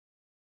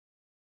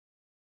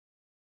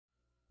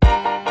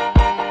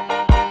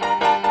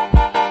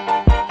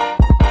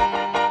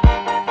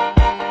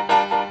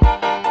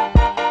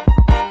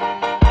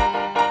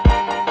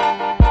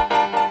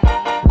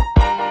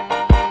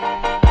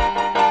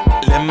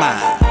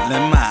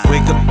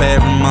Wake up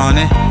every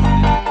morning.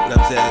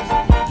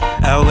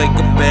 I wake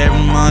up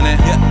every morning.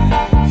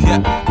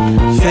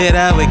 Said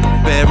I wake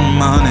up every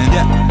morning.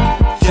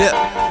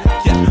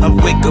 I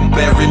wake up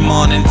every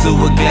morning to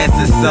a glass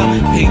of some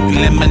pink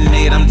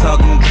lemonade. I'm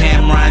talking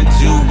Cameron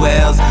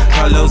Jewels,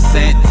 Carlos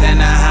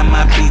Santana, how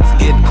my beats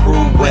get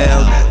cruel.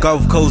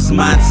 Gulf Coast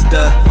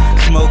monster,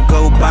 smoke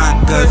go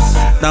bonkers,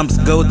 thumps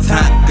go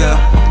tonka,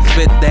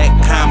 spit that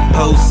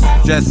compost,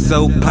 dress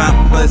so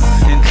pompous,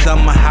 and tell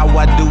me how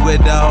I do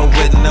it all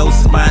with no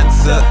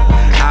sponsor.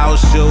 I'll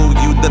show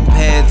you the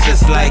path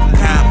just like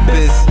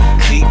compass,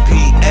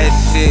 GPS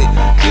shit,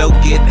 flow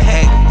get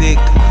hectic,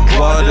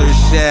 water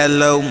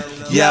shallow.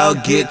 Y'all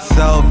get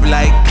soft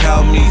like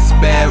call me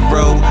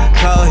Sparrow.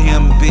 Call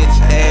him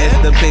bitch ass.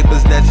 The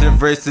papers that your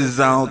verses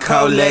on,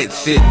 call that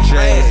shit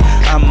trash.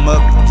 I'm up,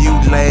 you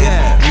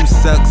last. You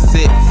suck,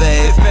 sit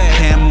fast.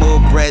 Camel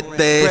breath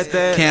ass,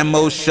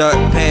 camo short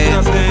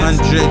pants,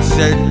 100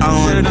 shirt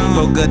on,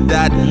 polka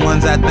dot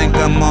ones. I think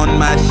I'm on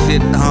my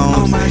shit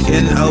home.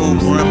 N.O.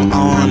 brim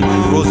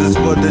on, roses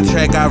for the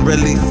track. I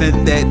really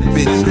sent that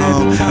bitch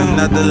home.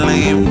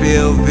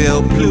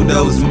 AnotherLandFieldVille,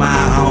 Pluto's my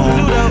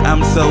home.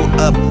 I'm so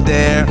up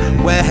there.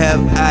 Where have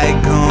I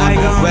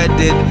gone? Where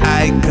did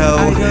I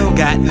go?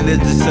 Got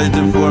niggas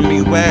searching for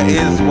me. Where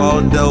is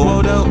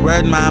Waldo?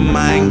 Where'd my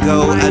mind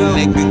go? A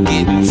nigga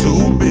getting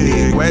too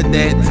big. Where'd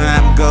that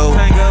time go?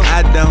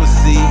 I don't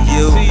see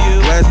you.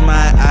 Where's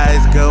my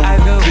eyes go?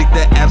 Speak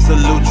the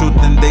absolute truth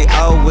and they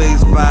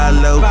always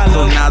follow.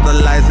 So now the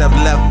lights have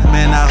left,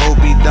 man. I hope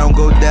he don't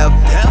go deaf.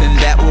 Then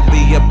that will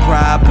be a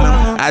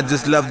problem. I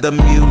just love the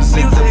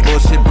music. The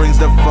bullshit brings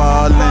the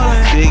falling.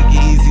 Big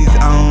Easy's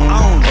on.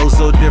 Oh,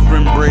 so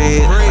different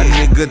bread. A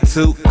nigga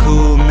too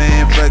cool,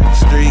 man. Fuck the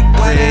street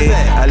cred.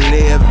 I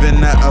live in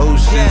the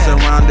ocean,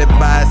 surrounded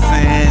by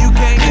sand.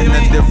 In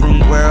a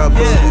different world,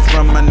 but who's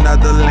from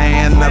another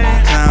land?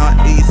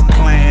 Uptown, East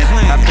Clan.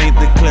 I paint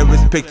the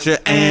clearest picture,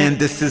 and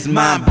this is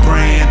my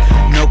brand.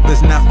 Nope,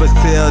 it's not for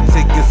sale.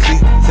 Take a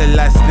seat till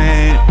I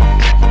stand.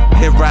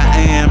 Here I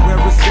am.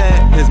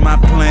 Here's my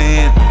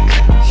plan.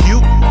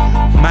 You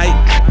might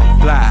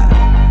fly.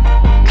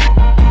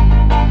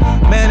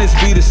 Man, this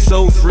beat is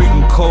so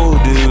freaking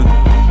cold, dude.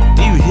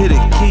 Do you hear the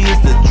keys,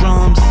 the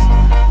drums?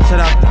 Shout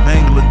out to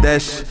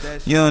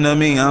Bangladesh. You don't know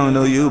me, I don't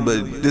know you,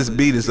 but this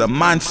beat is a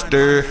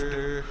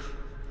monster.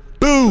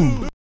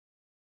 Boom!